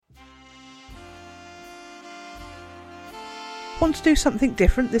Want to do something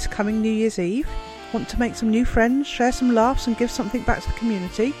different this coming New Year's Eve? Want to make some new friends, share some laughs and give something back to the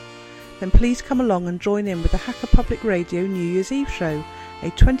community? Then please come along and join in with the Hacker Public Radio New Year's Eve show, a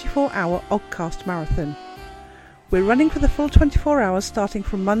 24-hour Oddcast marathon. We're running for the full 24 hours starting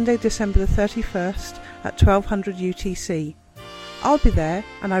from Monday, December the 31st at 1200 UTC. I'll be there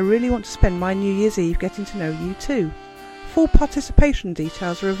and I really want to spend my New Year's Eve getting to know you too. Full participation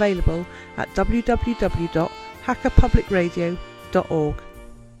details are available at www.hackerpublicradio.org.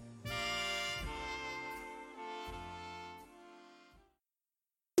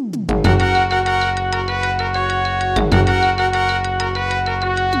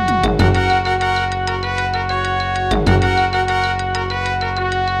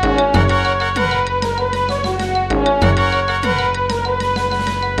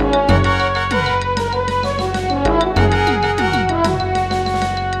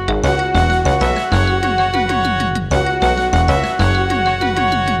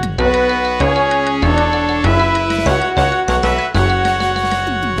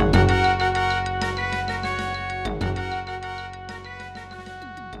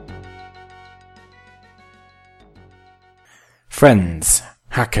 Friends,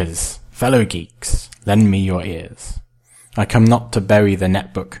 hackers, fellow geeks, lend me your ears. I come not to bury the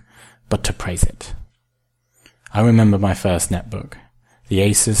netbook, but to praise it. I remember my first netbook, the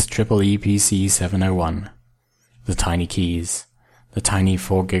Asus EEPC701, the tiny keys, the tiny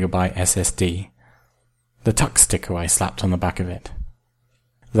 4GB SSD, the tuck sticker I slapped on the back of it,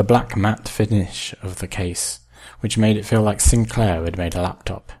 the black matte finish of the case, which made it feel like Sinclair had made a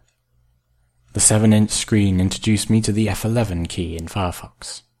laptop. The 7-inch screen introduced me to the F11 key in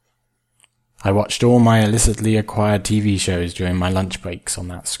Firefox. I watched all my illicitly acquired TV shows during my lunch breaks on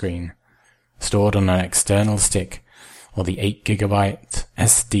that screen, stored on an external stick or the 8GB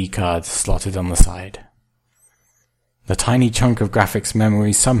SD card slotted on the side. The tiny chunk of graphics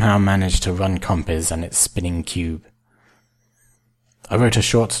memory somehow managed to run Compiz and its spinning cube. I wrote a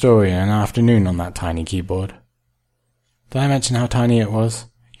short story in an afternoon on that tiny keyboard. Did I mention how tiny it was?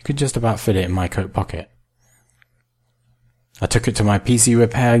 You could just about fit it in my coat pocket. I took it to my PC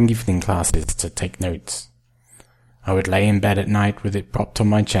repair and evening classes to take notes. I would lay in bed at night with it propped on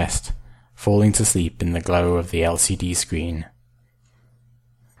my chest, falling to sleep in the glow of the LCD screen.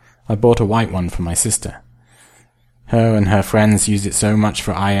 I bought a white one for my sister. Her and her friends used it so much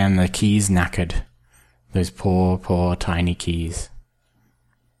for IM their keys knackered. Those poor, poor tiny keys.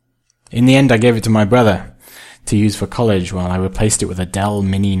 In the end I gave it to my brother to use for college while I replaced it with a Dell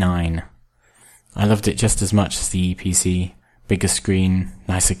Mini 9. I loved it just as much as the EPC. Bigger screen,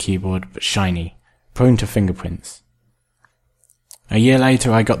 nicer keyboard, but shiny, prone to fingerprints. A year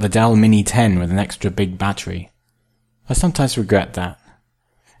later I got the Dell Mini 10 with an extra big battery. I sometimes regret that.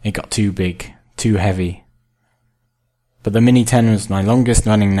 It got too big, too heavy. But the Mini 10 was my longest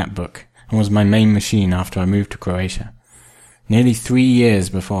running netbook and was my main machine after I moved to Croatia. Nearly 3 years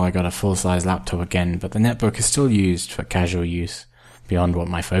before I got a full-size laptop again, but the netbook is still used for casual use, beyond what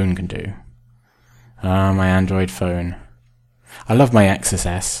my phone can do. My Android phone. I love my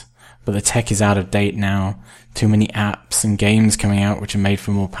XSS, but the tech is out of date now. Too many apps and games coming out which are made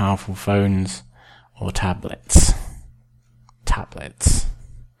for more powerful phones or tablets. Tablets.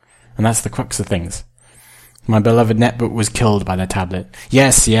 And that's the crux of things. My beloved netbook was killed by the tablet.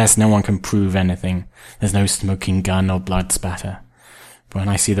 Yes, no one can prove anything. There's no smoking gun or blood spatter. But when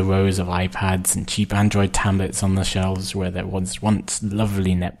I see the rows of iPads and cheap Android tablets on the shelves where there was once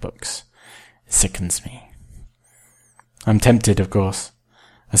lovely netbooks, it sickens me. I'm tempted, of course,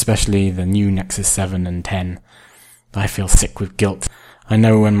 especially the new Nexus 7 and 10. I feel sick with guilt. I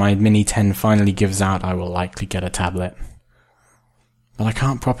know when my Mini 10 finally gives out I will likely get a tablet. But I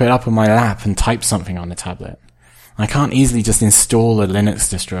can't prop it up on my lap and type something on the tablet. I can't easily just install a Linux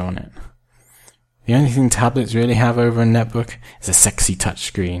distro on it. The only thing tablets really have over a netbook is a sexy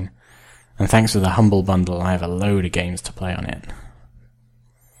touchscreen, and thanks to the Humble Bundle I have a load of games to play on it.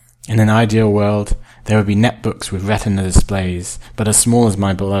 In an ideal world, there would be netbooks with retina displays, but as small as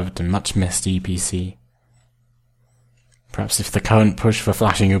my beloved and much missed EPC. Perhaps if the current push for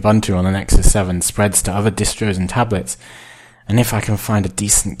flashing Ubuntu on the Nexus 7 spreads to other distros and tablets, and if I can find a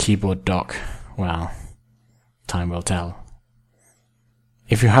decent keyboard dock, well, time will tell.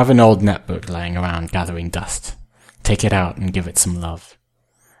 If you have an old netbook laying around gathering dust, take it out and give it some love.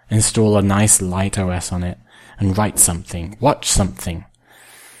 Install a nice light OS on it and write something, watch something.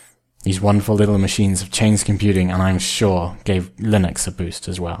 These wonderful little machines have changed computing and I'm sure gave Linux a boost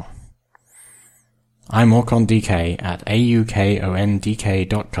as well. I'm AukondDK at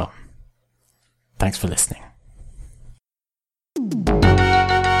aukondk.com. Thanks for listening.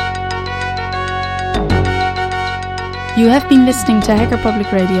 You have been listening to Hacker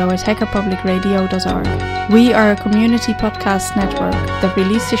Public Radio at hackerpublicradio.org. We are a community podcast network that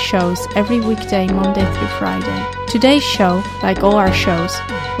releases shows every weekday, Monday through Friday. Today's show, like all our shows,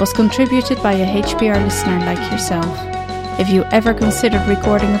 was contributed by a HPR listener like yourself. If you ever considered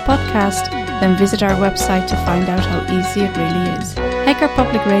recording a podcast, then visit our website to find out how easy it really is. Hacker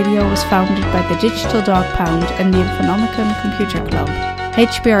Public Radio was founded by the Digital Dog Pound and the Infonomicon Computer Club.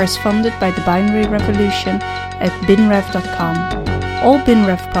 HPR is funded by the Binary Revolution at binrev.com. All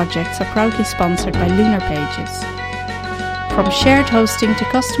BinRev projects are proudly sponsored by Lunar Pages. From shared hosting to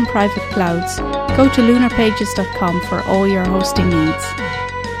custom private clouds, go to lunarpages.com for all your hosting needs.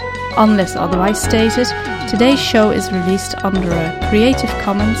 Unless otherwise stated, today's show is released under a Creative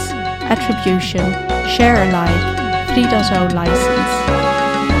Commons Attribution Share Alike 3.0 license.